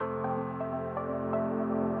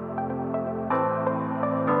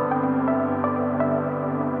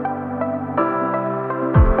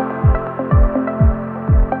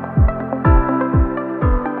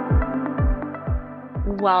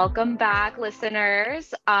Welcome back,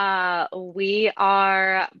 listeners. We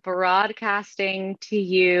are broadcasting to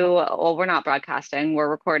you. Well, we're not broadcasting, we're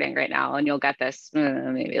recording right now, and you'll get this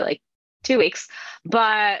maybe like 2 weeks.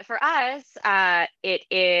 But for us, it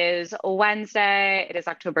is Wednesday. It is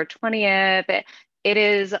October 20th. It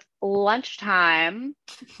is lunchtime,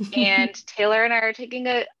 and Taylor and I are taking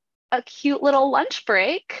a cute little lunch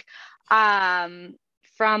break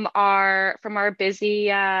from our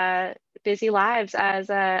busy lives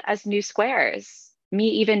as new squares. Me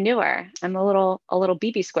even newer. I'm a little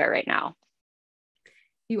BB square right now.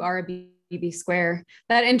 You are a BB square.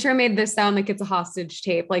 That intro made this sound like it's a hostage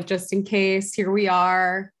tape, like just in case. Here we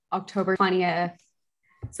are, October 20th.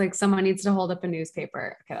 It's like someone needs to hold up a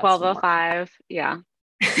newspaper. Okay, 12:05. Yeah.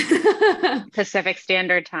 Pacific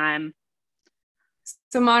Standard Time.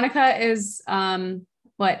 So Monica is 8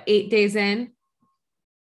 days in?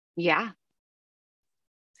 Yeah.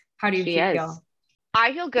 How do you feel?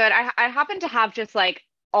 I feel good. I happen to have just like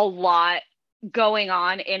a lot going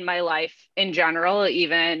on in my life in general,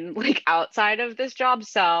 even like outside of this job.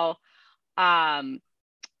 So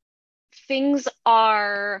things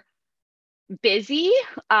are busy,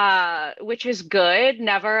 which is good.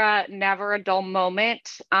 Never a dull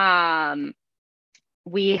moment.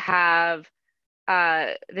 We have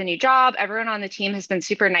the new job. Everyone on the team has been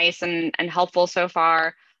super nice and helpful so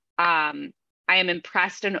far. I am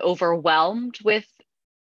impressed and overwhelmed with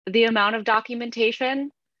the amount of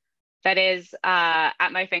documentation that is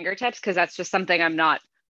at my fingertips, because that's just something I'm not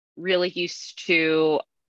really used to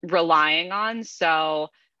relying on. So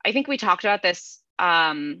I think we talked about this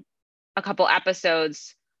a couple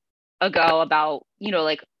episodes ago about,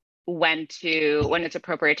 like when it's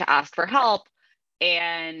appropriate to ask for help.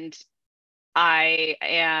 And I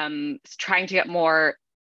am trying to get more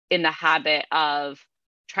in the habit of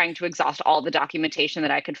trying to exhaust all the documentation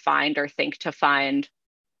that I could find or think to find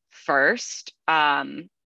first,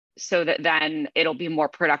 so that then it'll be more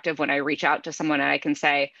productive when I reach out to someone and I can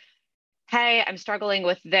say, hey, I'm struggling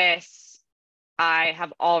with this. I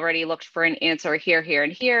have already looked for an answer here, here,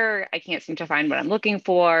 and here. I can't seem to find what I'm looking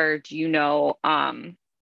for. Do you know, can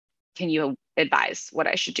you advise what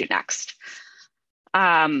I should do next?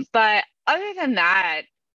 But other than that,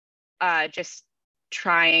 just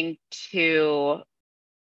trying to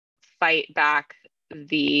fight back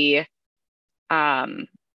the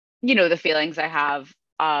the feelings I have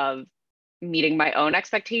of meeting my own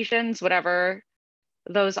expectations, whatever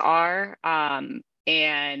those are,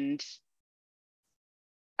 and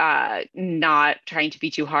not trying to be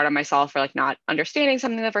too hard on myself for like not understanding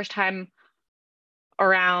something the first time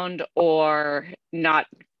around, or not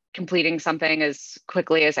completing something as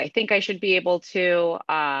quickly as I think I should be able to.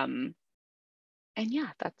 And yeah,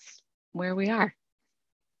 that's where we are.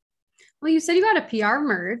 Well, you said you got a PR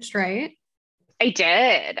merged, right? I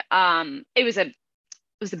did. It was a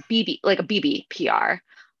BB, like a BB PR.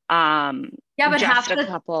 Yeah, but just a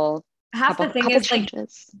couple the thing couple is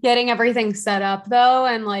changes. Like getting everything set up though,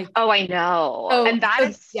 and like, oh, I know. And that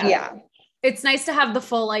is yeah. It's nice to have the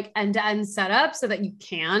full like end-to-end setup so that you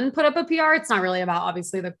can put up a PR. It's not really about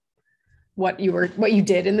obviously what you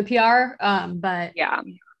did in the PR. But yeah.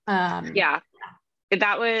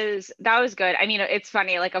 That was good. I mean, it's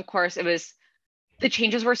funny, like of course the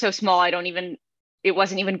changes were so small, it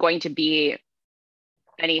wasn't even going to be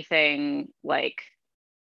anything like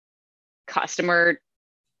customer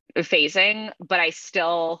facing, but I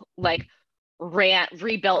still like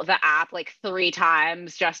rebuilt the app like 3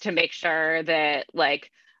 times just to make sure that like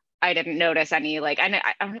I didn't notice any like,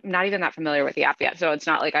 I'm not even that familiar with the app yet, so it's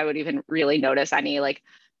not like I would even really notice any like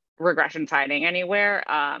regression finding anywhere.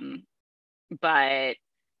 But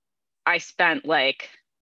I spent like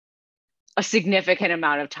a significant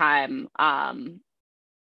amount of time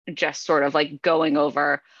just sort of like going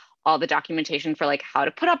over all the documentation for like how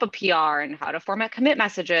to put up a PR and how to format commit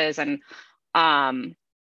messages and all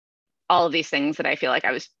of these things that I feel like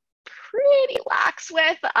I was pretty lax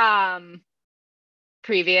with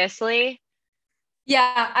previously.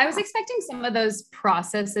 Yeah, I was expecting some of those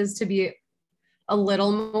processes to be a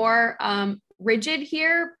little more rigid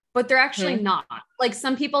here, but they're actually not. Like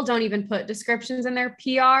some people don't even put descriptions in their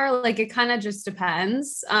PR. Like it kind of just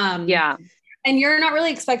depends. Yeah. And you're not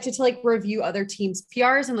really expected to like review other teams'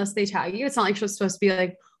 PRs unless they tell you. It's not like you're supposed to be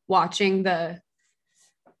like watching the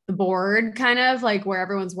board kind of like where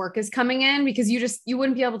everyone's work is coming in, because you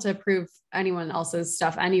wouldn't be able to approve anyone else's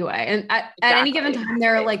stuff anyway. And at any given time,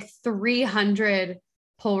 there are like 300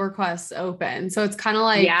 pull requests open. So it's kind of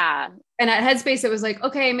like, yeah. And at Headspace, it was like,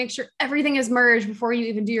 okay, make sure everything is merged before you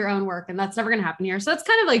even do your own work. And that's never going to happen here. So it's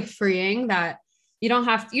kind of like freeing that You don't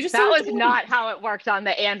have to, you just That don't have was to not how it worked on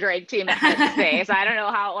the Android team at Headspace. I don't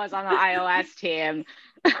know how it was on the iOS team.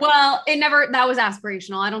 Well, that was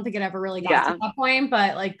aspirational. I don't think it ever really got Yeah. to that point,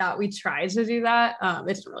 but like that we tried to do that. It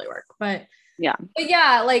didn't really work, but Yeah.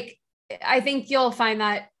 like, I think you'll find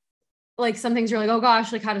that like some things you're like, oh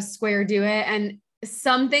gosh, like how does Square do it? And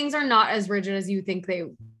some things are not as rigid as you think they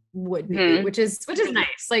would be, which is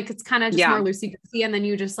nice. Like it's kind of just more loosey-goosey. And then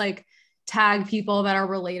you just like tag people that are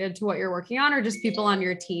related to what you're working on or just people on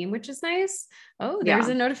your team, which is nice. Oh, there's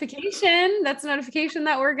a notification. That's a notification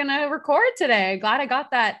that we're going to record today. Glad I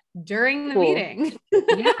got that during the meeting.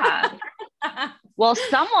 Yeah. Well,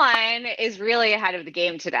 someone is really ahead of the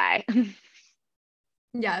game today.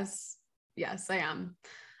 Yes. Yes, I am.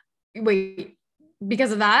 Wait,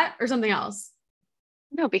 because of that or something else?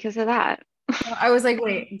 No, because of that. I was like,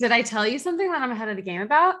 wait, did I tell you something that I'm ahead of the game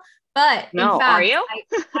about? But no, in fact, are you?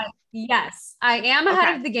 Yes, I am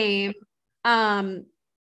ahead of the game.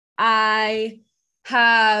 I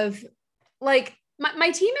have like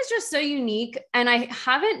my team is just so unique and I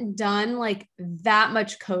haven't done like that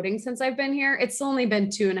much coding since I've been here. It's only been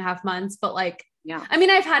 2.5 months, but like, I mean,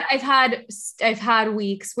 I've had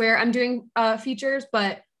weeks where I'm doing features,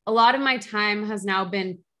 but a lot of my time has now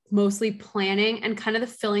been mostly planning and kind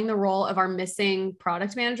of filling the role of our missing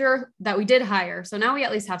product manager that we did hire. So now we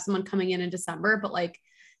at least have someone coming in December, but like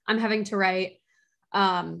I'm having to write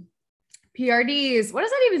PRDs. What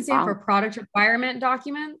does that even stand for? Product requirement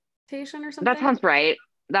documentation or something? That sounds right.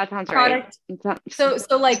 Right.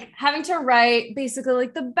 So like having to write basically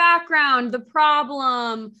like the background, the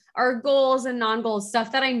problem, our goals and non-goals,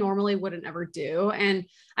 stuff that I normally wouldn't ever do. And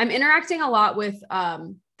I'm interacting a lot with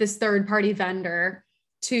this third-party vendor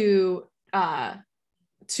to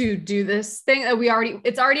do this thing that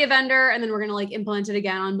it's already a vendor. And then we're going to like implement it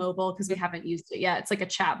again on mobile because we haven't used it yet. It's like a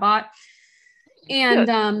chat bot.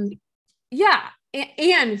 And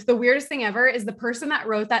and the weirdest thing ever is the person that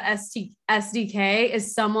wrote that SDK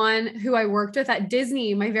is someone who I worked with at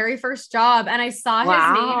Disney, my very first job. And I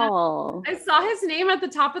saw his name at the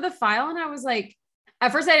top of the file. And I was like,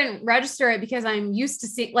 at first I didn't register it because I'm used to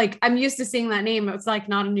seeing that name. It's like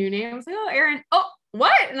not a new name. I was like, oh, Aaron. Oh,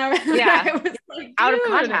 what? And I was like, out of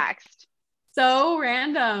context. So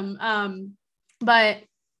random. But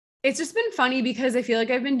it's just been funny because I feel like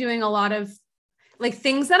I've been doing a lot of like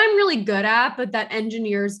things that I'm really good at, but that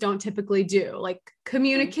engineers don't typically do, like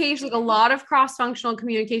communication, like a lot of cross-functional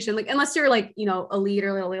communication, like unless you're like, you know, a lead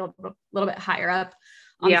or a little bit higher up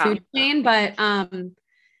on the food chain. But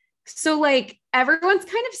so like everyone's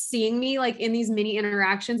kind of seeing me like in these mini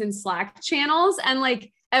interactions in Slack channels and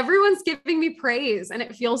like everyone's giving me praise and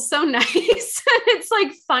it feels so nice. It's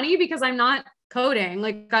like funny because I'm not coding.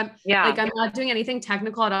 Like I'm not doing anything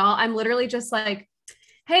technical at all. I'm literally just like,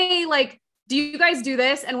 hey, like, do you guys do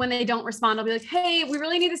this? And when they don't respond, I'll be like, hey, we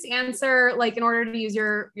really need this answer, like in order to use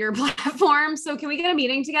your platform. So can we get a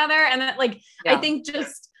meeting together? And then like, I think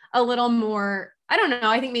just a little more, I don't know.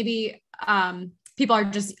 I think maybe people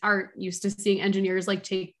are used to seeing engineers like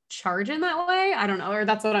take charge in that way. I don't know, or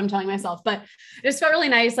that's what I'm telling myself, but it just felt really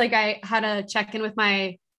nice. Like I had a check-in with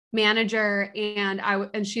my manager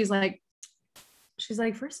and she's like,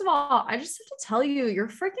 first of all, I just have to tell you, you're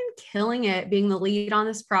freaking killing it being the lead on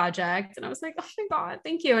this project. And I was like, oh my God,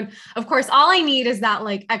 thank you. And of course, all I need is that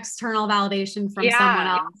like external validation from someone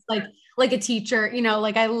else, like a teacher, you know,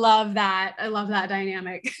 like I love that. I love that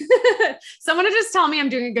dynamic. Someone to just tell me I'm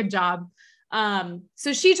doing a good job.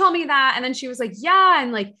 So she told me that, and then she was like, yeah.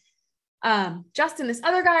 And like, Justin, this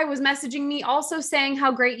other guy was messaging me also saying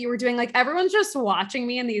how great you were doing. Like everyone's just watching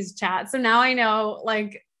me in these chats. So now I know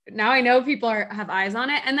people have eyes on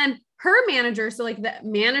it. And then her manager, so like the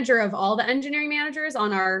manager of all the engineering managers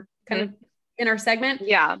on our kind of in our segment.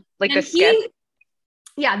 Yeah. Like the skip.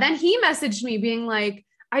 Yeah. Then he messaged me being like,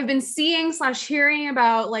 I've been seeing / hearing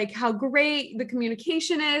about like how great the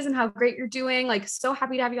communication is and how great you're doing. Like so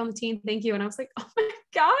happy to have you on the team. Thank you. And I was like, oh my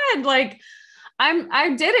God, like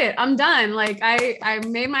I did it. I'm done. Like I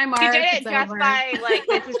made my mark. You did it just by like,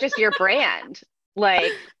 this is just your brand.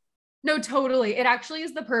 Like, no, totally. It actually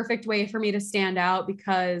is the perfect way for me to stand out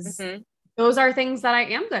because those are things that I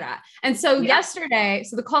am good at. And so yesterday,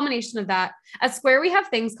 so the culmination of that at Square, we have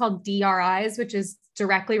things called DRIs, which is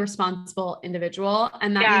directly responsible individual.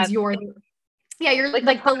 And that means you're like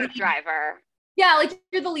the lead driver. Yeah. Like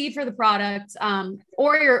you're the lead for the product.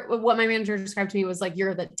 Or what my manager described to me was like,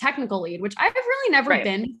 you're the technical lead, which I've really never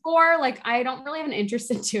been before. Like, I don't really have an interest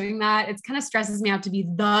in doing that. It kind of stresses me out to be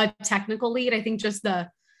the technical lead. I think just the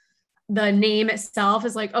name itself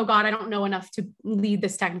is like, oh God, I don't know enough to lead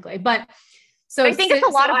this technically. But So I think it's a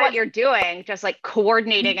lot of what I, you're doing, just like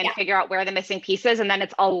coordinating and yeah, figure out where the missing pieces. And then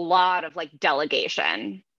it's a lot of like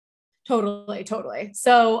delegation. totally, totally.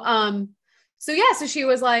 So yeah, so she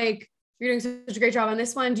was like, you're doing such a great job on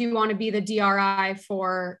this one. Do you want to be the DRI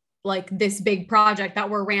for like this big project that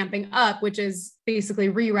we're ramping up, which is basically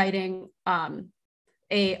rewriting our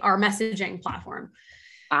messaging platform.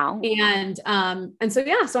 Wow. And so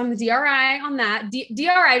yeah, so I'm the DRI on that.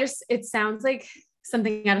 DRI just, it sounds like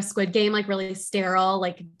something out of Squid Game, like really sterile,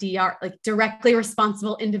 like like directly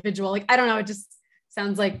responsible individual. Like I don't know, it just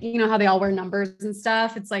sounds like, you know how they all wear numbers and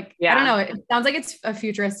stuff. It's like, I don't Yeah. know, it sounds like it's a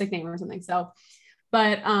futuristic name or something. So,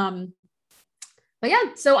 but but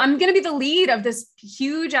yeah, so I'm gonna be the lead of this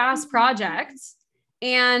huge ass project.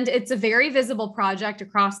 And it's a very visible project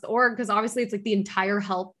across the org because obviously it's like the entire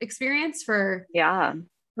help experience for Yeah.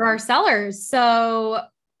 our sellers. So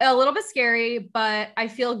a little bit scary, but I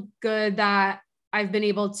feel good that I've been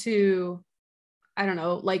able to, I don't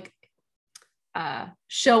know, like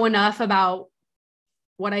show enough about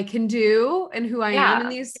what I can do and who I am in Yeah.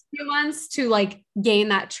 these few months to like gain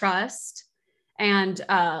that trust and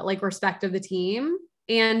like respect of the team.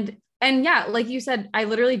 And yeah, like you said, I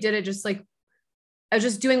literally did it just like I was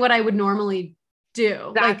just doing what I would normally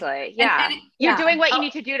do. Like, Exactly. Yeah. You're yeah. doing what you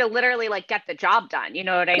need to do to literally like get the job done. You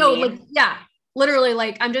know what I No, like, mean? yeah, literally,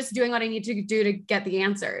 like, I'm just doing what I need to do to get the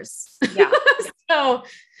answers. Yeah. So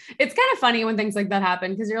it's kind of funny when things like that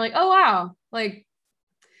happen because you're like, oh, wow. Like,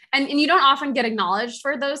 and you don't often get acknowledged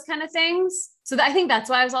for those kind of things. So I think that's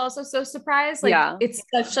why I was also so surprised. Like, Yeah. it's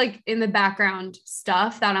such like in the background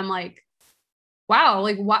stuff that I'm like, wow,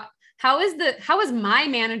 like, what? How is my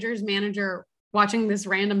manager's manager watching this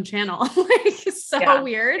random channel? Like, it's so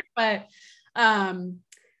weird, um,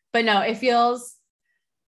 but no, it feels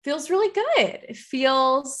really good. It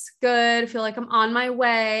feels good. I feel like I'm on my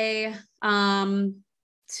way to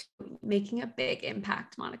making a big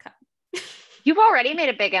impact, Monica. You've already made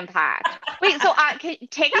a big impact. Wait, so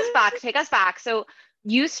take us back. Take us back. So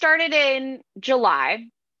you started in July.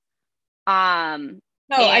 No,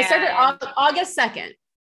 I started And August 2nd.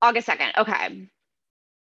 August 2nd. Okay.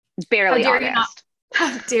 How Barely dare you not?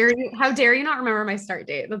 August. How dare you not remember my start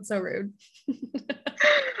date? That's so rude.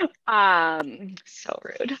 So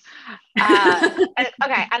rude.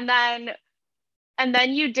 Okay, and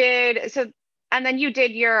then you did so and then you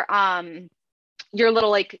did your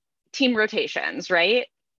little like team rotations, right?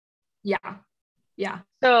 Yeah. Yeah.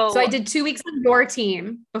 So I So did 2 weeks on your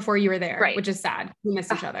team before you were there, right. which is sad. We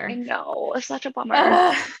missed each Ugh, I other. know. It's such a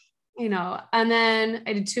bummer. You know, and then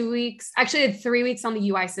I did 2 weeks, actually I did 3 weeks on the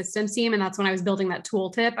UI systems team. And that's when I was building that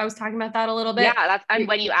tooltip. I was talking about that a little Yeah, bit. that's and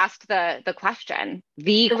when you asked the question,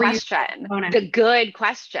 the Or were you question, component? the good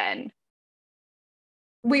question.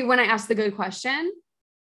 Wait, when I asked the good question?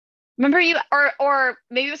 Remember you or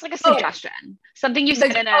maybe it was like a Oh, suggestion, something you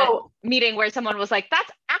said in a oh, meeting where someone was like, "That's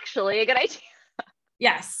actually a good idea."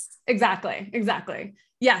 yes, exactly. Exactly.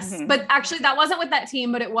 Yes. Mhm. But actually that wasn't with that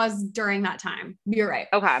team, but it was during that time. You're right.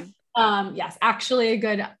 Okay. Yes, actually a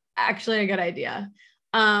good idea.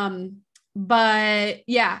 But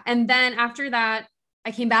yeah, and then after that,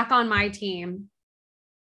 I came back on my team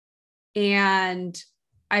and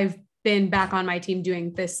I've been back on my team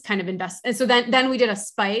doing this kind of invest. And so then we did a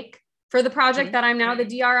spike for the project Mhm. that I'm now the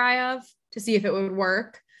DRI of to see if it would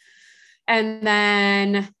work. And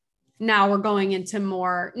then now we're going into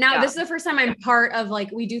more. Now, Yeah. this is the first time I'm part of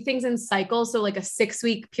like, we do things in cycles. So like a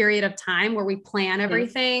 6-week period of time where we plan Mhm.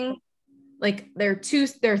 everything. Like there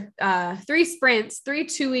are 3 sprints, 3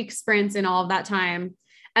 2-week sprints in all of that time.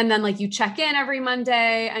 And then like you check in every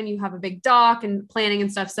Monday and you have a big doc and planning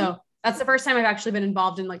and stuff. So that's the first time I've actually been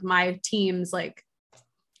involved in like my team's like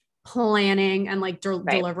planning and like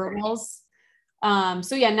Right. deliverables.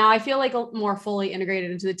 So yeah, now I feel like more fully integrated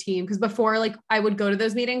into the team because before like I would go to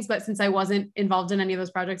those meetings, but since I wasn't involved in any of those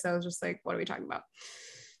projects, I was just like, what are we talking about?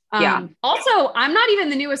 Yeah. Also, I'm not even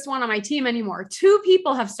the newest one on my team anymore. 2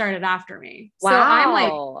 people have started after me. So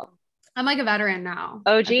Wow. I'm like a veteran now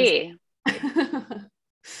Oh, at this. gee.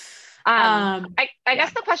 I Yeah.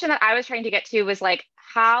 guess the question that I was trying to get to was like,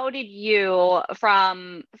 how did you,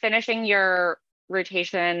 from finishing your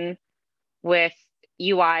rotation with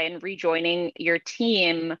UI and rejoining your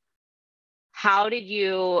team, how did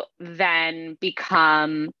you then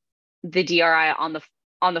become the DRI on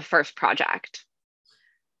the first project?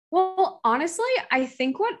 Well, honestly, I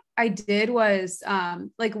think what I did was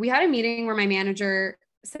like we had a meeting where my manager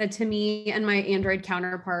said to me and my Android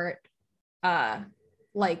counterpart,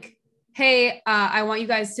 like, hey, I want you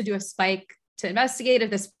guys to do a spike to investigate if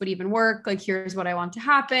this would even work. Like, here's what I want to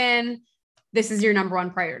happen. This is your number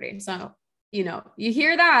one priority. So, you know, you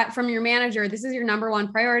hear that from your manager. This is your number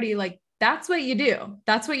one priority. Like, that's what you do.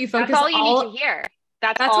 That's what you focus. That's all you need to hear.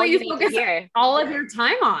 That's what all you need focus to hear. all of your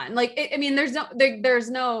time on. Like, I mean, there's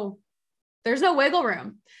no wiggle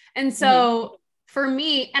room. And so for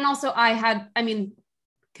me, and also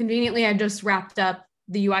conveniently, I just wrapped up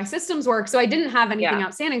the UI systems work. So I didn't have anything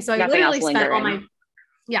outstanding. So I literally spent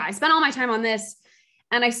I spent all my time on this,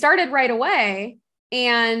 and I started right away.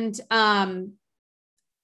 And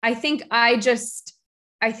I think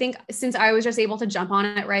since I was just able to jump on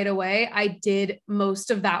it right away, I did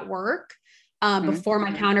most of that work before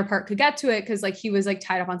my counterpart could get to it. Cause like he was like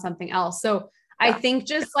tied up on something else. So I think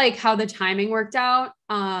just like how the timing worked out,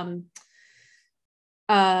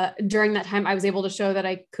 during that time, I was able to show that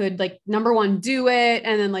I could like, number one, do it,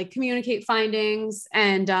 and then like communicate findings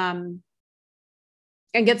and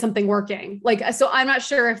get something working. Like, so I'm not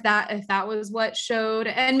sure if that was what showed,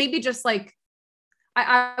 and maybe just like,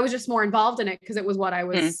 I was just more involved in it because it was what I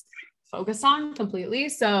was focused on completely.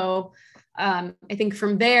 So I think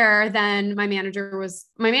from there, then my manager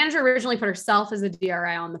originally put herself as a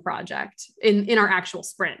DRI on the project in our actual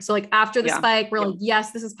sprint. So like after the spike, we're like,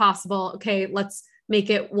 yes, this is possible. Okay, let's make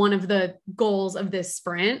it one of the goals of this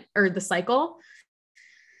sprint or the cycle.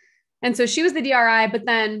 And so she was the DRI, but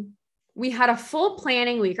then we had a full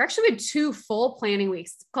planning week. Actually, we had 2 full planning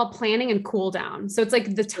weeks called planning and cool down. So it's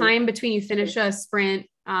like the time between you finish a sprint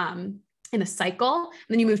in a cycle, and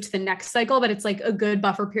then you move to the next cycle, but it's like a good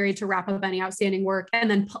buffer period to wrap up any outstanding work and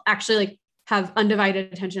then actually like have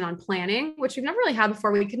undivided attention on planning, which we've never really had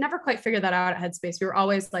before. We could never quite figure that out at Headspace. We were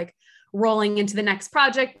always like rolling into the next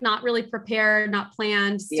project, not really prepared, not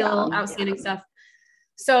planned, still outstanding stuff.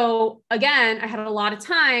 So again, I had a lot of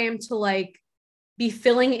time to like be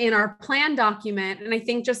filling in our plan document. And I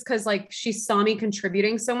think just because like she saw me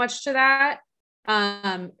contributing so much to that,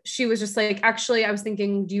 she was just like, actually, I was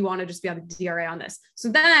thinking, do you want to just be on the DRA on this? So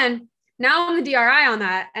then now I'm the DRI on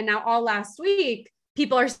that. And now all last week,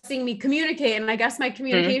 people are seeing me communicate. And I guess my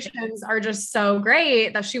communications are just so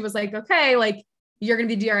great that she was like, okay, like you're going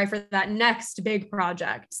to be DRI for that next big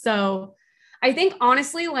project. So I think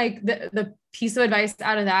honestly, like the piece of advice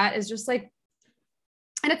out of that is just like,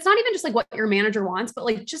 and it's not even just like what your manager wants, but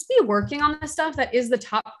like just be working on the stuff that is the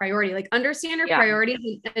top priority. Like understand your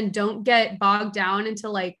priorities and don't get bogged down into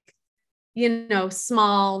like, you know,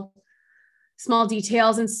 small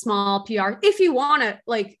details and small PR. If you want to,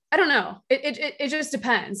 like, I don't know, it just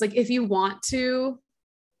depends. Like if you want to,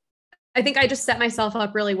 I think I just set myself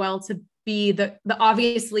up really well to be the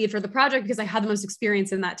obvious lead for the project because I had the most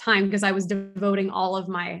experience in that time because I was devoting all of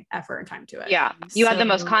my effort and time to it. Yeah. You had the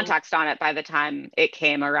most context on it by the time it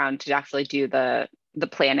came around to actually do the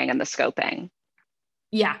planning and the scoping.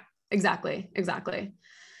 Yeah, exactly.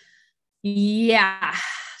 Yeah.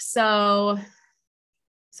 So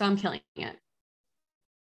I'm killing it.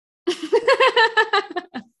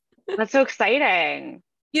 That's so exciting.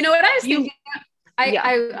 You know what I was thinking?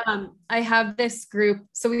 I have this group.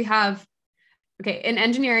 So we have, in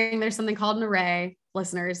engineering, there's something called an array,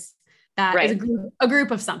 listeners, that is a group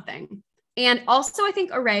of something. And also I think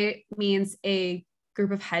array means a group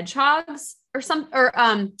of hedgehogs is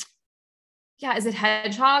it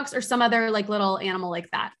hedgehogs or some other like little animal like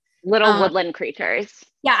that? Little woodland creatures.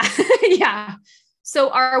 Yeah. Yeah. So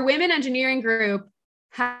our women engineering group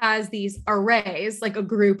has these arrays, like a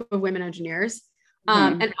group of women engineers.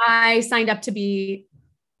 And I signed up to be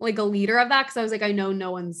like a leader of that. Cause I was like, I know no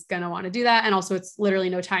one's going to want to do that. And also it's literally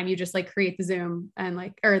no time. You just like create the Zoom and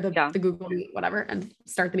like, or the Google Meet, whatever, and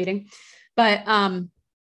start the meeting. But,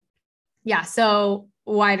 so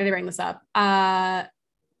why did I bring this up?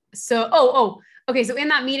 Okay. So in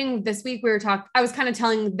that meeting this week, I was kind of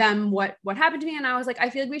telling them what happened to me. And I was like, I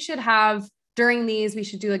feel like we should have during these, we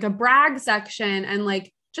should do like a brag section and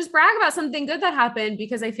like, just brag about something good that happened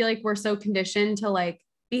because I feel like we're so conditioned to like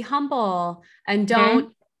be humble and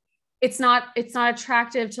it's not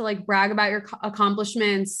attractive to like brag about your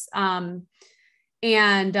accomplishments. And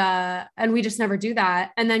we just never do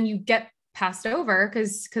that. And then you get passed over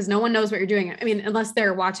because no one knows what you're doing. I mean, unless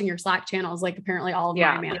they're watching your Slack channels, like apparently all of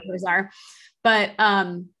my managers are, but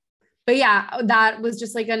yeah, that was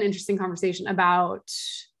just like an interesting conversation about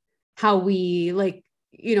how we like,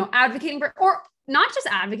 you know, advocating for, or not just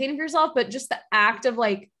advocating for yourself, but just the act of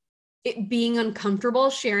like it being uncomfortable,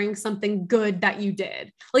 sharing something good that you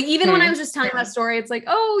did. Like, even when I was just telling that story, it's like,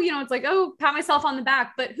 oh, you know, it's like, oh, pat myself on the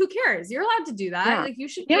back, but who cares? You're allowed to do that. Yeah. Like you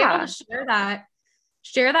should be able to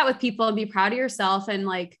share that with people and be proud of yourself. And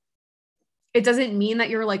like, it doesn't mean that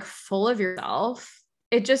you're like full of yourself.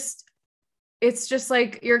 It's just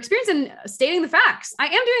like your experience and stating the facts. I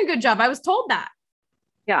am doing a good job. I was told that.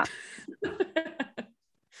 Yeah.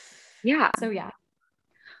 Yeah. So yeah.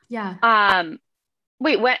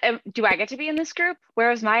 Wait, what do I get to be in this group? Where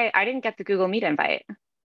was I didn't get the Google Meet invite.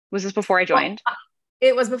 Was this before I Well, joined?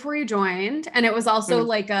 it was before you joined, and it was also Mm.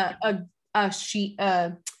 like a sheet.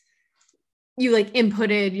 You like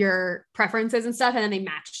inputted your preferences and stuff, and then they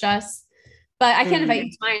matched us. But I can't invite Mm.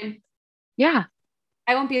 you to mine. Yeah.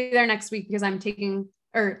 I won't be there next week because I'm taking,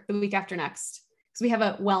 or the week after next, because we have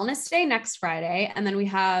a wellness day next Friday, and then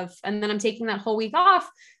I'm taking that whole week off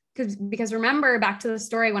because remember back to the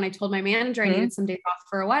story when I told my manager I Mhm. needed some days off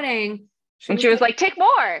for a wedding. She And was she was like, like, take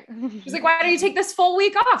more. she's like, why don't you take this full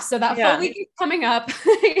week off? So that full Yeah. week is coming up,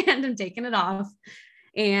 and I'm taking it off.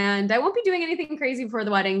 And I won't be doing anything crazy before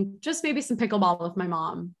the wedding, just maybe some pickleball with my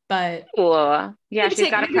mom. But Cool. Yeah,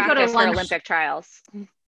 she's got to maybe go to practice for lunch. Olympic trials.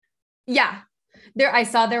 Yeah. I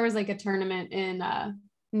saw there was like a tournament in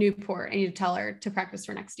Newport. I need to tell her to practice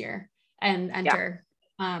for next year and enter.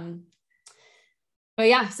 Yeah. But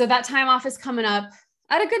yeah, so that time off is coming up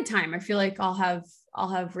at a good time. I feel like I'll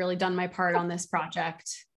have really done my part on this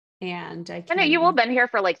project. And I know you will have been here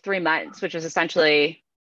for like 3 months, which is essentially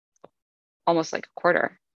almost like a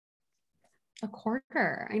quarter. A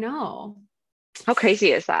quarter. I know. How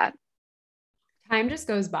crazy is that? Time just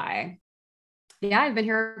goes by. Yeah, I've been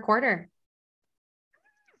here a quarter.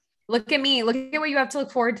 Look at me. Look at what you have to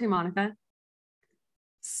look forward to, Monica.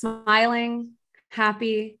 Smiling,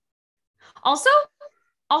 happy. Also,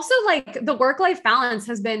 like the work-life balance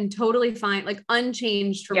has been totally fine, like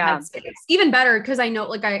unchanged from Headspace. Even better because I know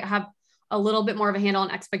like I have a little bit more of a handle on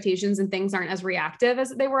expectations and things aren't as reactive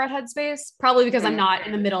as they were at Headspace. Probably because I'm not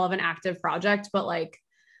in the middle of an active project, but like,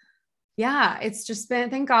 yeah, it's just been,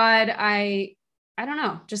 thank God I don't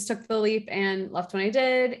know, just took the leap and left when I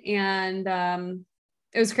did. And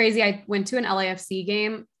it was crazy. I went to an LAFC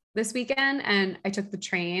game this weekend and I took the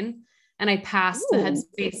train and I passed the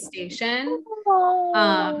Headspace station.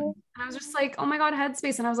 I was just like, oh my God,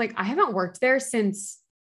 Headspace. And I was like, I haven't worked there since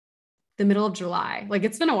the middle of July. Like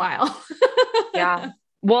it's been a while. Yeah.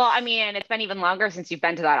 Well, I mean, it's been even longer since you've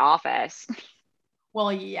been to that office.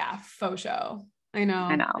 Well, yeah, faux show. I know.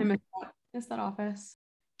 I know. I miss that office.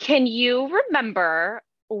 Can you remember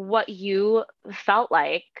what you felt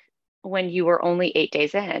like when you were only 8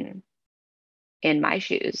 days in my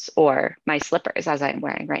shoes or my slippers as I'm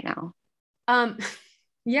wearing right now?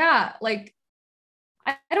 Yeah, like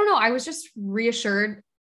I don't know. I was just reassured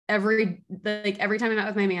every time I met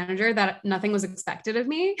with my manager that nothing was expected of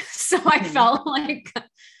me. So I felt like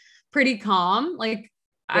pretty calm. Like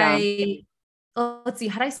let's see,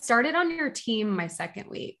 had I started on your team my second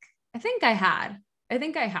week? I think I had.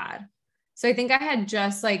 So I think I had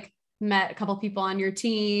just like met a couple people on your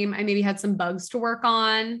team. I maybe had some bugs to work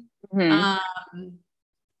on.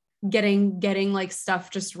 Getting like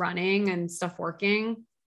stuff just running and stuff working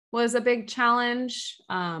was a big challenge.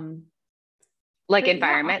 Like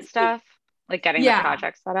environment stuff, like getting the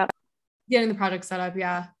project set up. Getting the project set up,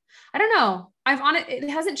 yeah. I don't know. It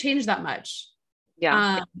hasn't changed that much.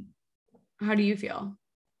 Yeah. How do you feel?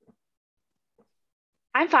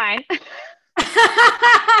 I'm fine.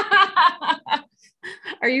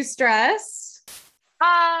 Are you stressed?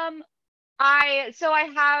 I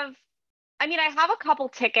have a couple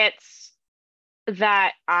tickets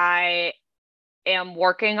that I am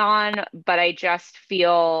working on, but I just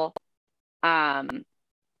feel kind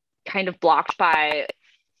of blocked by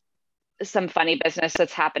some funny business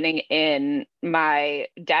that's happening in my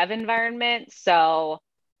dev environment. So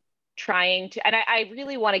and I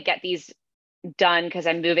really want to get these done because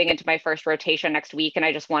I'm moving into my first rotation next week and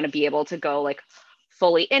I just want to be able to go like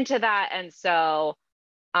fully into that. And so,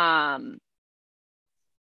 but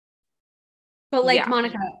like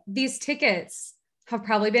Monica, these tickets have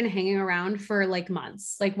probably been hanging around for like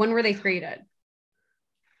months. Like when were they created?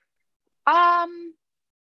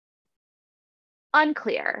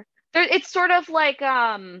 Unclear. It's sort of like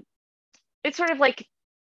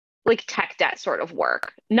tech debt sort of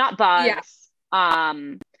work, not bugs.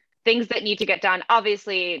 Things that need to get done.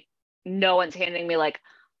 Obviously, no one's handing me like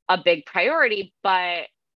a big priority, but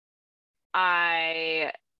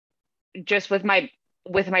I just with my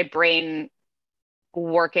brain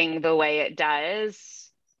working the way it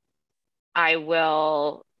does, I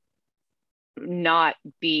will not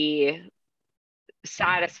be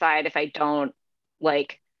satisfied if I don't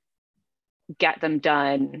like get them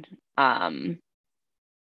done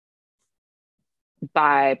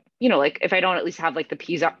by, like if I don't at least have like the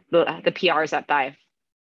PRs up by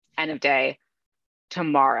end of day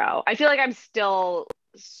tomorrow. I feel like I'm still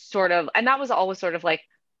sort of, and that was always sort of like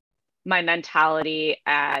my mentality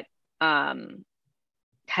at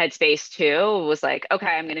Headspace too, was like, okay,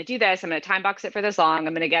 I'm going to do this. I'm going to time box it for this long.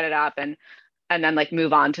 I'm going to get it up and then like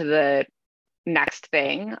move on to the next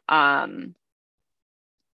thing.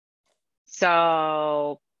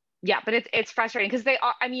 So yeah, but it's frustrating because they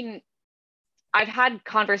are, I mean, I've had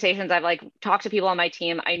conversations, I've like talked to people on my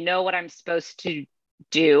team. I know what I'm supposed to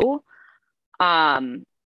do. Um,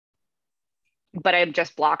 but I'm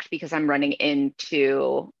just blocked because I'm running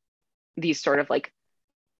into these sort of like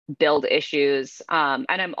build issues. And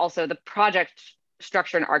I'm also the project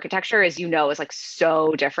structure and architecture, as you know, is like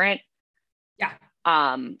so different Yeah.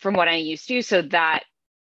 from what I'm used to. So that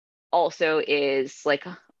also is like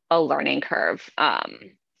a learning curve.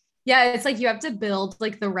 Yeah, it's like you have to build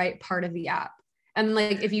like the right part of the app. And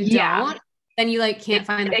like if you Yeah, don't, then you like can't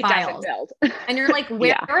find the it doesn't files. build. And you're like, where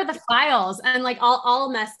Yeah. are the files? And like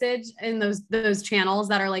I'll message in those channels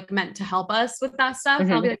that are like meant to help us with that stuff.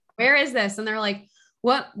 I'll be Hmm. like, where is this? And they're like,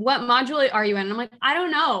 what module are you in? And I'm like, I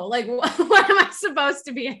don't know. Like what am I supposed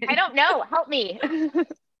to be I in? don't know. Help me.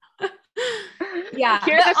 Yeah.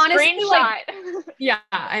 Here's But a honestly, like, screenshot. yeah,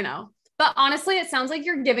 I know. But honestly, it sounds like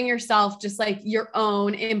you're giving yourself just like your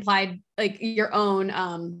own implied, like your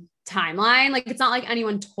own timeline. Like it's not like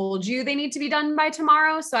anyone told you they need to be done by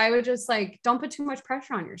tomorrow. So I would just like don't put too much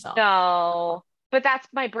pressure on yourself. No, but that's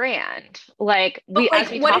my brand. Like But as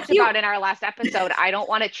like we what if talked about you in our last episode, I don't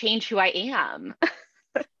want to change who I am.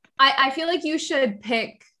 I feel like you should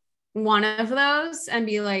pick one of those and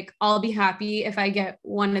be like, I'll be happy if I get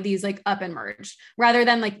one of these like up and merged rather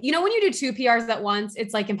than like, you know, when you do two PRs at once,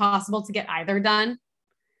 it's like impossible to get either done.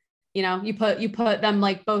 You know, you put them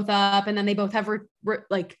like both up and then they both have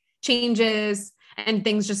like changes and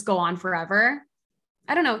things just go on forever.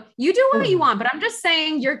 I don't know. You do what you want, but I'm just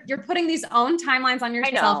saying you're putting these own timelines on I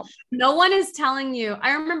yourself. know. No one is telling you.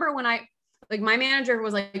 I remember when I like my manager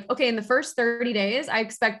was like, okay, in the first 30 days, I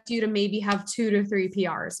expect you to maybe have 2 to 3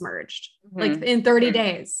 PRs merged, like Mhm. in 30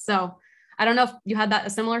 days. So I don't know if you had that a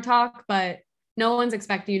similar talk, but no one's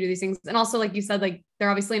expecting you to do these things. And also, like you said, like they're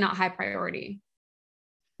obviously not high priority.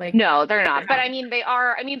 Like, No, they're not. But I mean, they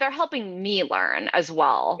are. I mean, they're helping me learn as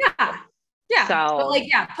well. yeah, yeah. But So like,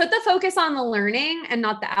 yeah, put the focus on the learning and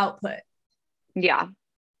not the output, yeah.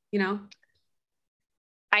 you know?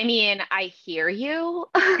 I mean, I hear you.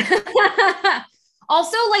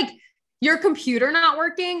 Also, like your computer not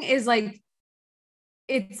working is like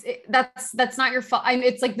that's not your fault. I mean,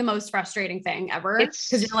 it's like the most frustrating thing ever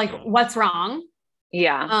because you're It's like, what's wrong?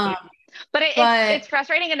 yeah. Um, But but it's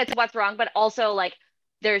frustrating and it's what's wrong, but also like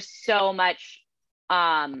there's so much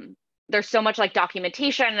um there's so much like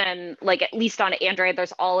documentation and like at least on Android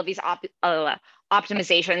there's all of these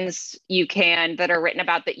optimizations you can that are written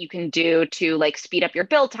about that you can do to like speed up your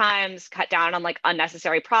build times, cut down on like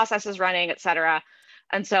unnecessary processes running, etc.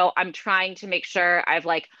 And so I'm trying to make sure I've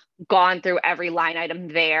like gone through every line item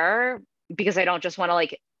there because I don't just want to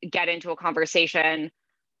like get into a conversation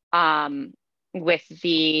um with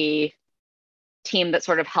the team that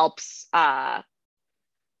sort of helps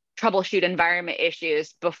troubleshoot environment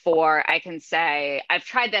issues before I can say, I've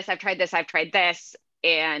tried this, I've tried this, I've tried this,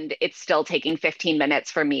 and it's still taking 15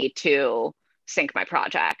 minutes for me to sync my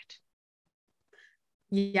project.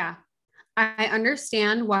 yeah, I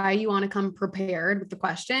understand why you want to come prepared with the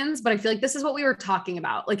questions, but I feel like this is what we were talking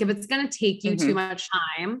about. Like if it's going to take you too Mm-hmm. much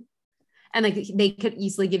time and like they could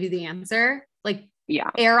easily give you the answer, like Yeah.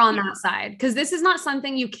 err on that side because this is not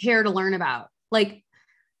something you care to learn about. Like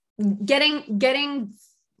getting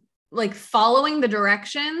like following the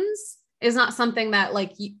directions is not something that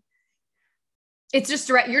like you, it's just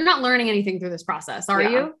direct. You're not learning anything through this process, are Yeah.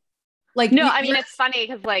 you? Like No, I mean you're it's funny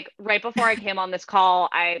because like right before I came on this call,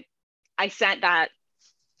 I sent that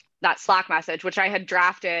Slack message, which I had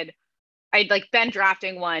drafted. I'd like been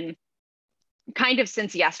drafting one kind of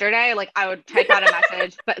since yesterday. Like I would type out a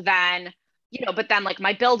message, but then, but then like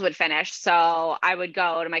my build would finish. So I would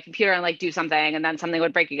go to my computer and like do something and then something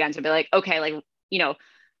would break again. So I'd be like, okay, like,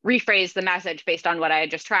 rephrase the message based on what I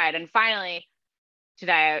had just tried. And finally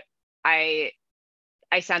today I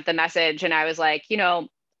I sent the message and I was like,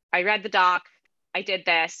 I read the doc, I did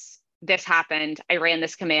this happened, I ran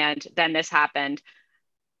this command, then this happened.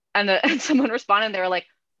 And someone responded and they were like,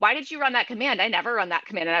 why did you run that command? I never run that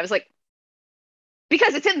command. And I was like,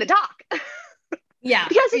 because it's in the doc. yeah,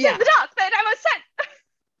 Because it's in yeah. the doc that I was sent.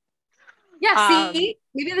 Yeah, see,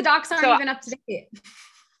 maybe the docs aren't So even up to date.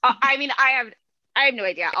 I mean, I have no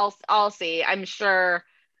idea. I'll see. I'm sure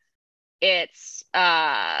it's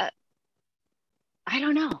I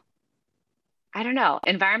don't know. I don't know.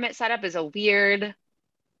 Environment setup is a weird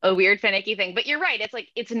finicky thing. But you're right. It's like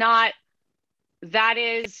it's not that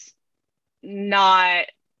is not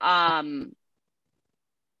I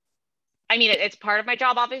mean it's part of my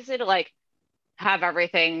job obviously to like have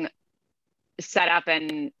everything set up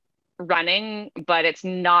and running, but it's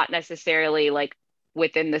not necessarily like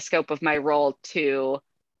within the scope of my role to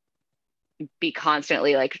be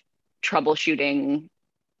constantly like troubleshooting,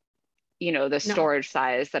 the No. storage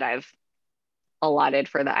size that I've allotted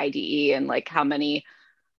for the IDE and like how many,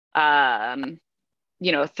 um,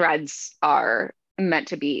 threads are meant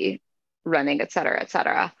to be running, et cetera, et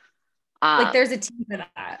cetera. Like Um, there's a team for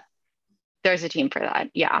that. there's a team for that.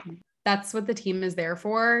 Yeah. That's what the team is there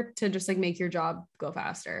for, to just like make your job go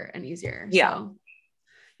faster and easier. Yeah. So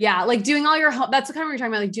yeah, like doing all your that's what kind of what you're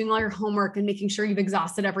talking about, like doing all your homework and making sure you've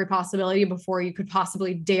exhausted every possibility before you could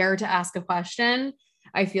possibly dare to ask a question.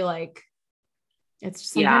 I feel like Yeah.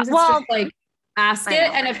 sometimes it's just Well, like ask I it.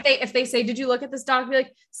 know. And if they say, did you look at this doc? Be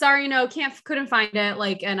like, sorry, no, couldn't find it.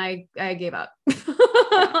 Like, and I gave up.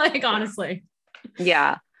 Yeah. Like, honestly.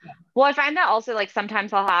 Yeah. Well, I find that also like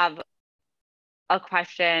sometimes I'll have a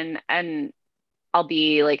question and I'll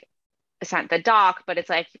be like sent the doc, but it's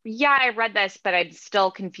like, yeah, I read this, but I'm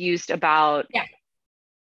still confused about Yeah.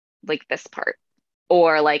 like this part.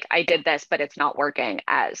 Or like I did this, but it's not working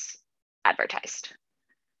as advertised.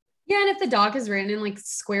 Yeah. And if the doc is written in like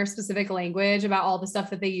Square specific language about all the stuff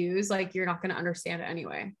that they use, like you're not going to understand it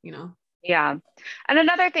anyway, you know? Yeah. And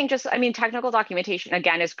another thing, just, I mean, technical documentation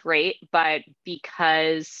again is great, but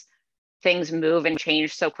because things move and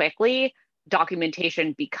change so quickly,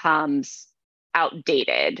 documentation becomes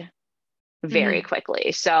outdated very Mm-hmm.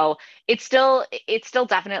 quickly. So it's still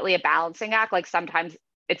definitely a balancing act. Like sometimes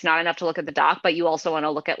it's not enough to look at the doc, but you also want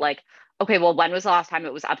to look at like, okay, well, when was the last time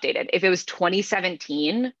it was updated? If it was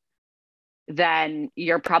 2017, then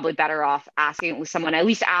you're probably better off asking someone, at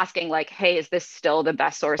least asking like, hey, is this still the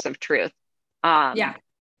best source of truth? Yeah, Um,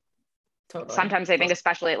 totally. sometimes I think,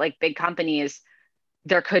 especially at like big companies,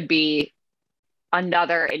 there could be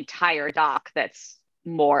another entire doc that's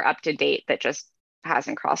more up to date that just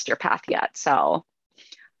hasn't crossed your path yet.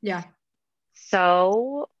 Yeah.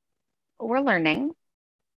 So we're learning.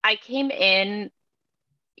 I came in,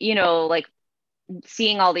 like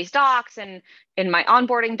seeing all these docs, and in my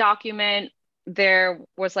onboarding document, there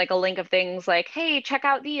was like a link of things like, hey, check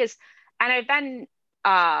out these. And I've been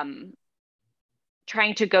um,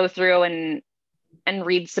 trying to go through and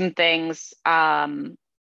read some things,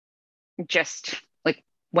 just like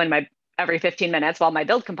when my every 15 minutes while my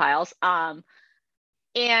build compiles.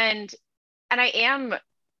 And I am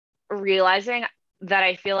realizing that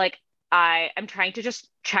I feel like I am trying to just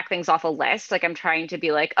check things off a list. Like I'm trying to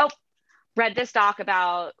be like, oh, read this doc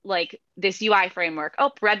about like this UI framework.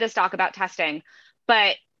 Oh, read this doc about testing.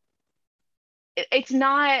 But it's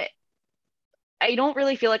not, I don't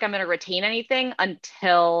really feel like I'm going to retain anything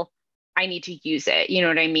until I need to use it. You know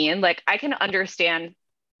what I mean? Like I can understand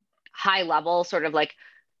high level sort of like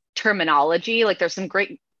terminology. Like there's some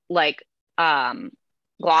great like um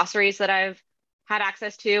glossaries that I've had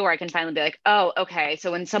access to where I can finally be like, oh, okay.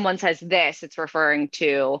 So when someone says this, it's referring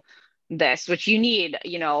to this, which you need,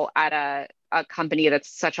 at a company that's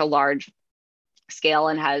such a large scale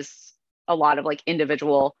and has a lot of like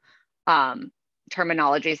individual um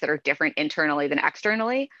terminologies that are different internally than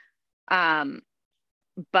externally. Um,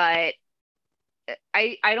 but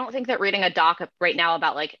I don't think that reading a doc right now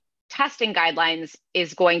about like testing guidelines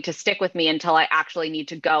is going to stick with me until I actually need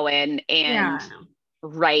to go in Yeah. and I know.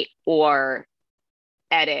 write or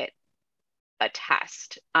edit a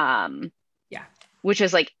test. Yeah. Which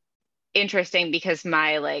is like interesting because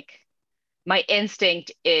my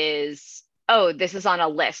instinct is, oh, this is on a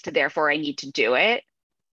list, therefore I need to do it.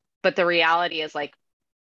 But the reality is like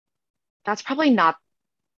that's probably not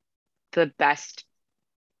the best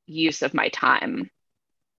use of my time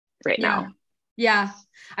right Yeah. now. Yeah.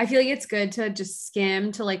 I feel like it's good to just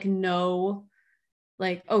skim to like know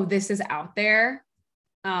like, oh, this is out there.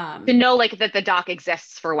 To know like that the doc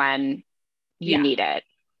exists for when you Yeah. need it.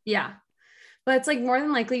 Yeah. But it's like more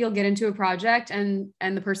than likely you'll get into a project and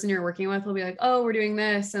the person you're working with will be like, oh, we're doing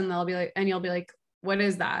this. And they'll be like, and you'll be like, what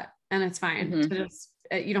is that? And it's fine Mm-hmm. to just,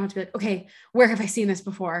 you don't have to be like, okay, where have I seen this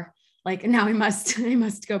before? Like now I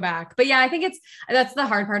must go back. But yeah, I think that's the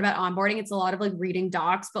hard part about onboarding. It's a lot of like reading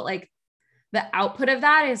docs, but like the output of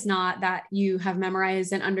that is not that you have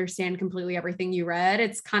memorized and understand completely everything you read.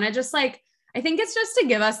 It's kind of just like, I think it's just to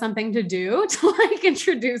give us something to do to like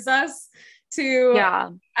introduce us to Yeah.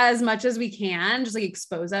 as much as we can, just like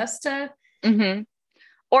expose us to. Mm-hmm.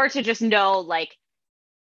 Or to just know like,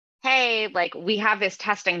 hey, like we have this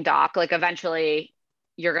testing doc, like eventually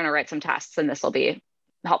you're going to write some tests and this will be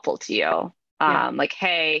helpful to you. Yeah. Like,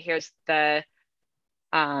 hey, here's the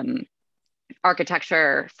um,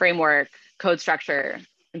 architecture framework code structure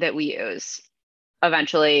that we use.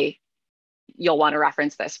 Eventually you'll want to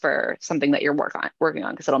reference this for something that you're working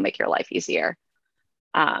on because it'll make your life easier.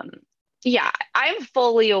 Um, yeah, I'm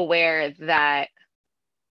fully aware that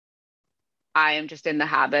I am just in the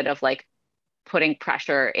habit of like putting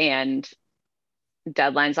pressure and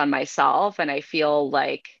deadlines on myself. And I feel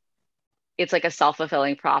like it's like a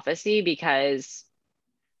self-fulfilling prophecy because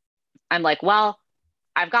I'm like, well,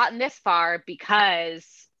 I've gotten this far because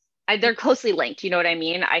they're closely linked. You know what I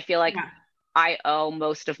mean? I feel like Yeah. I owe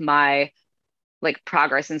most of my like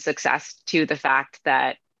progress and success to the fact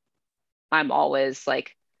that I'm always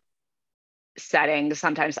like setting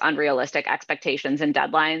sometimes unrealistic expectations and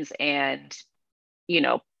deadlines and, you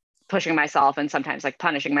know, pushing myself and sometimes like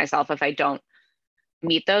punishing myself if I don't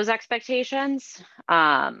meet those expectations.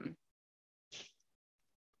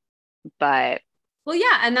 But Well,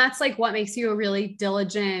 yeah, and that's like what makes you a really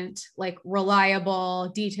diligent, like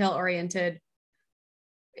reliable, detail-oriented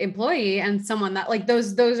employee and someone that like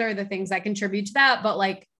those are the things that contribute to that. But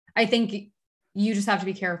like I think you just have to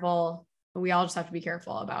be careful. We all just have to be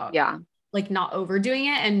careful about yeah, like not overdoing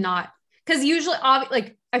it and not because usually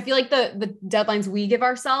like I feel like the deadlines we give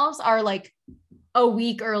ourselves are like a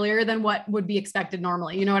week earlier than what would be expected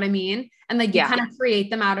normally. You know what I mean? And like you yeah, kind of create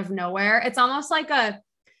them out of nowhere. It's almost like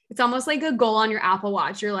a goal on your Apple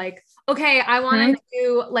Watch. You're like, okay, I want to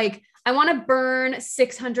do like I want to burn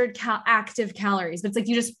 600 active calories, but it's like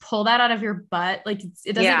you just pull that out of your butt. Like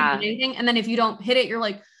it doesn't yeah. mean anything. And then if you don't hit it, you're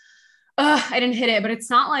like, oh, I didn't hit it. But it's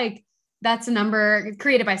not like that's a number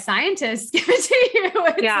created by scientists. Give it to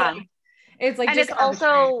you. Yeah. It's like And just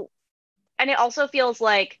arbitrary. it also feels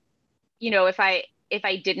like, you know, if I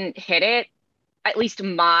didn't hit it, at least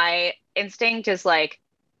my instinct is like,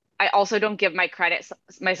 I also don't give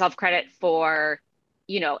myself credit for,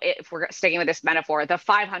 you know, if we're sticking with this metaphor, the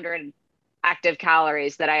 500 active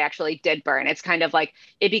calories that I actually did burn. It's kind of like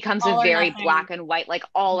it becomes a All or very nothing. black and white, like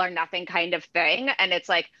all or nothing kind of thing. And it's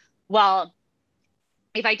like, well,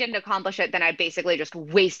 if I didn't accomplish it, then I basically just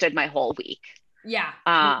wasted my whole week. Yeah.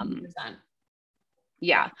 Um, 100%. yeah,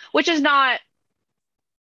 Yeah. which is not.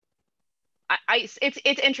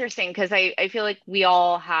 It's interesting because I feel like we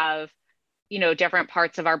all have, you know, different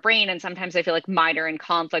parts of our brain, and sometimes I feel like mine are in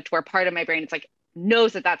conflict where part of my brain it's like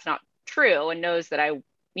knows that that's not true and knows that I,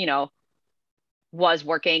 you know, was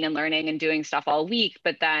working and learning and doing stuff all week,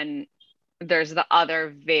 but then there's the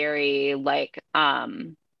other very like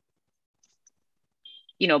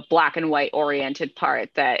you know, black and white oriented part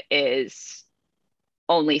that is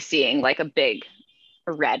only seeing like a big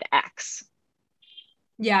red X.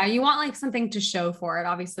 Yeah. You want like something to show for it.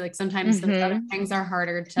 Obviously, like sometimes those other Mm-hmm. things are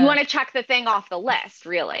harder You to, want to check the thing off the list,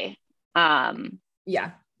 really.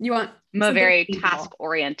 yeah. You want I'm a something very task tangible.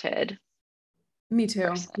 oriented Me too.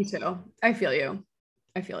 person. Me too. I feel you.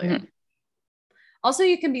 I feel you. Mm-hmm. Also,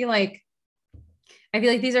 you can be like, I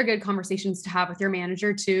feel like these are good conversations to have with your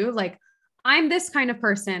manager too. Like, I'm this kind of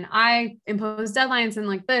person. I impose deadlines and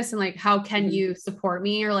like this, and like, how can Mm-hmm. you support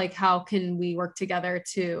me? Or like, how can we work together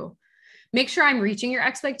to make sure I'm reaching your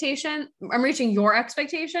expectation? I'm reaching your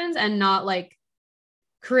expectations and not like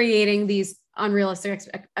creating these unrealistic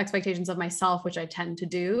expectations of myself, which I tend to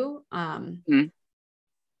do. Mm-hmm.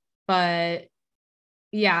 But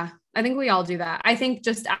yeah, I think we all do that. I think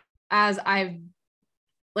just as I've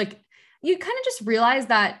like, you kind of just realize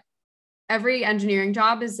that every engineering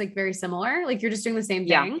job is like very similar. Like you're just doing the same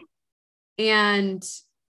Yeah. thing. And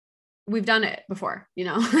we've done it before, you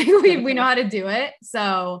know, like we know how to do it.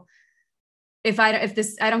 So if I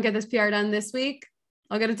don't get this PR done this week,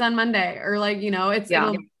 I'll get it done Monday or like, you know, Yeah.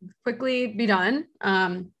 it'll quickly be done.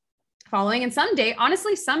 Following and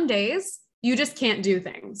honestly, some days you just can't do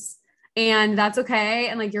things and that's okay.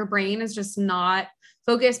 And like your brain is just not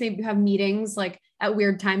focused. Maybe you have meetings like at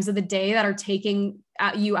weird times of the day that are taking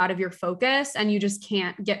you out of your focus and you just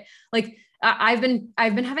can't get like, I've been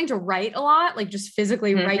having to write a lot, like just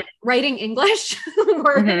physically Mm-hmm. writing English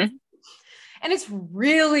words. Mm-hmm. And it's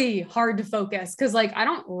really hard to focus because like I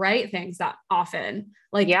don't write things that often,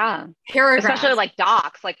 like Yeah. Especially paragraphs. like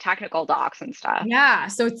docs, like technical docs and stuff. Yeah.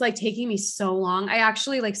 So it's like taking me so long. I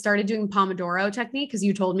actually like started doing Pomodoro technique because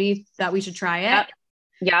you told me that we should try it. Yep.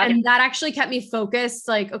 Yeah. And that actually kept me focused,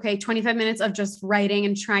 like, okay, 25 minutes of just writing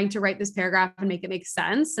and trying to write this paragraph and make it make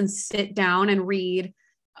sense and sit down and read,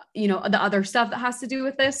 you know, the other stuff that has to do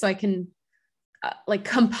with this. So I can like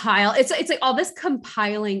compile. It's like all this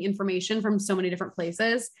compiling information from so many different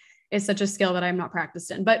places is such a skill that I'm not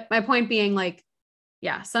practiced in. But my point being like,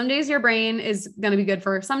 yeah, some days your brain is going to be good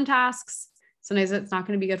for some tasks. Some days it's not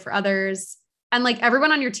going to be good for others. And like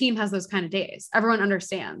everyone on your team has those kind of days. Everyone Of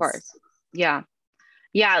understands. course. Yeah.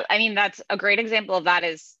 Yeah. I mean, that's a great example of that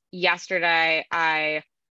is yesterday I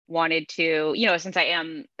wanted to, you know, since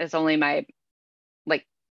it's only my like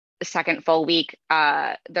second full week,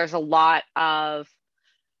 there's a lot of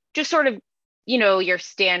just sort of, you know, your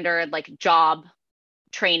standard like job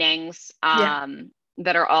trainings Yeah.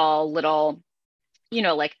 that are all little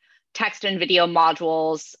like text and video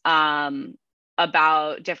modules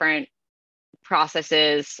about different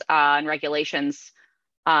processes and regulations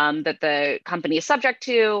that the company is subject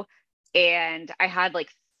to. And I had like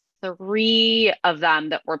 3 of them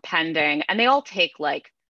that were pending, and they all take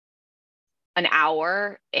like an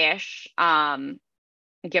hour-ish,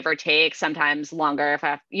 give or take, sometimes longer if I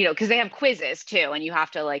have, because they have quizzes too. And you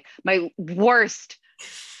have to like, my worst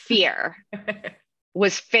fear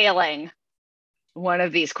was failing one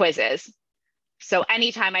of these quizzes. So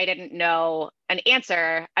anytime I didn't know an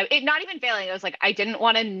answer, not even failing, it was like I didn't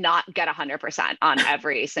want to not get 100% on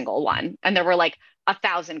every single one. And there were like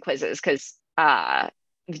 1,000 quizzes because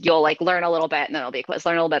you'll like learn a little bit and then it'll be a quiz,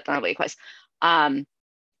 learn a little bit, then it'll be a quiz.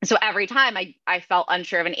 So every time I felt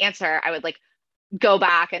unsure of an answer, I would like go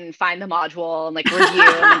back and find the module and like review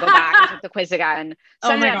and then go back and take the quiz again. So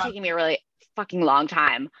it ended up taking me a really fucking long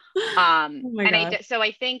time. So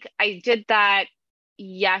I think I did that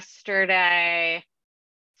yesterday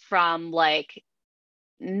from like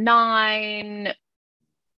 9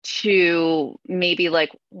 to maybe like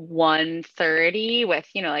 1:30 with,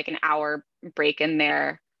 like an hour break in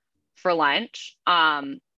there for lunch.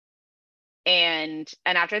 And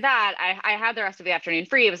after that, I had the rest of the afternoon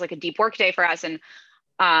free. It was like a deep work day for us. And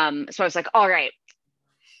so I was like, all right,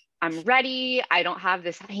 I'm ready. I don't have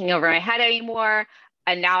this hanging over my head anymore.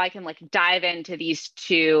 And now I can like dive into these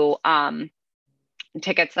 2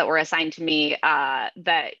 tickets that were assigned to me that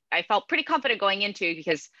I felt pretty confident going into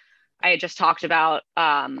because I had just talked about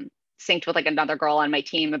synced with like another girl on my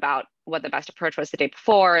team about what the best approach was the day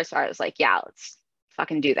before. So I was like, yeah, let's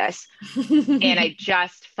fucking do this. And I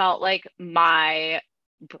just felt like my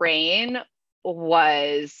brain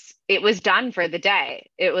was done for the day.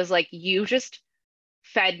 It was like, you just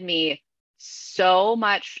fed me so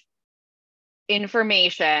much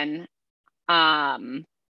information that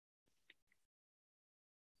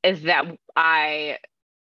I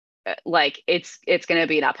like, it's going to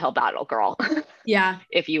be an uphill battle, girl. Yeah.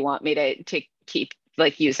 If you want me to keep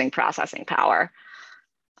like using processing power.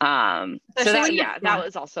 So that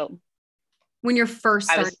was also when you're first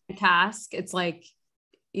starting a task, it's like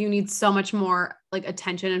you need so much more like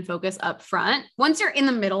attention and focus up front. Once you're in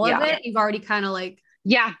the middle of it, you've already kind of like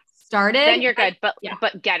started. Then you're good. But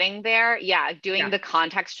getting there, doing the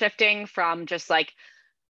context shifting from just like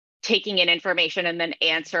taking in information and then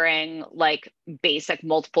answering like basic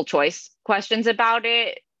multiple choice questions about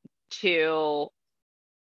it to,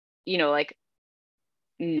 like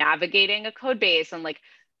navigating a code base and like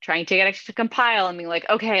trying to get it to compile and being like,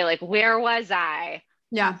 okay, like where was I?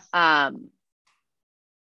 Yeah.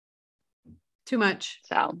 Too much.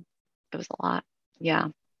 So it was a lot. Yeah.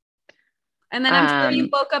 And then I'm sure you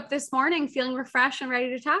woke up this morning feeling refreshed and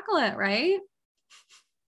ready to tackle it, right?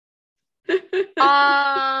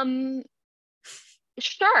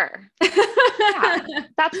 Sure. Yeah,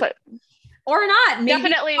 that's what. Or not. Maybe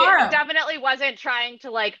definitely wasn't trying to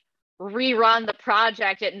like rerun the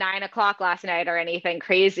project at 9:00 last night or anything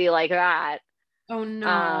crazy like that. Oh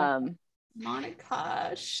no.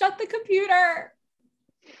 Monica, shut the computer.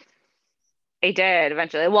 I did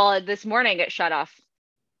eventually. Well, this morning it shut off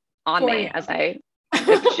on me as it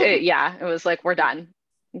was like, we're done.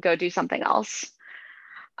 Go do something else.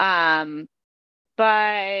 But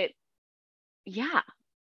yeah.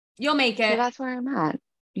 You'll make it. So that's where I'm at.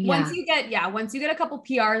 Yeah. Once you get a couple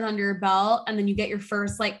PRs under your belt and then you get your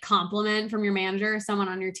first like compliment from your manager or someone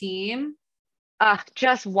on your team. I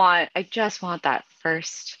just want that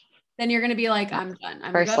first. Then you're going to be like, I'm done.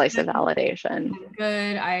 I'm first slice of validation. I'm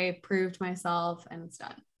good. I proved myself and it's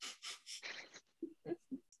done.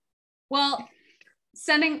 Well,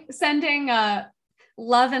 sending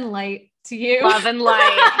love and light to you. Love and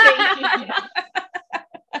light. Thank you.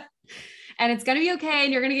 And it's going to be okay.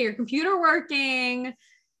 And you're going to get your computer working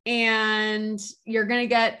and you're going to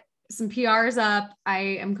get some PRs up.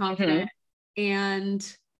 I am confident.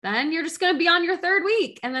 And then you're just going to be on your 3rd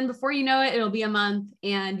week. And then before you know it, it'll be a month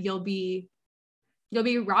and you'll be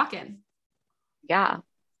rocking. Yeah.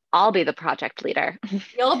 I'll be the project leader.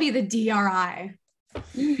 You'll be the DRI.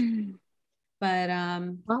 But,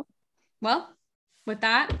 well, with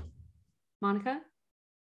that, Monica,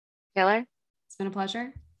 Taylor, it's been a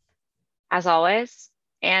pleasure. As always.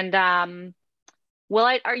 And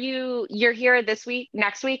you're here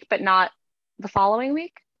next week, but not the following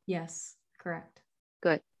week? Yes, correct.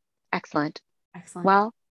 Good. Excellent.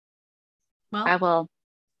 Well, I will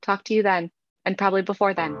talk to you then and probably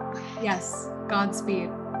before then. Yes. Godspeed.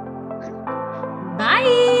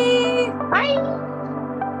 Bye. Bye.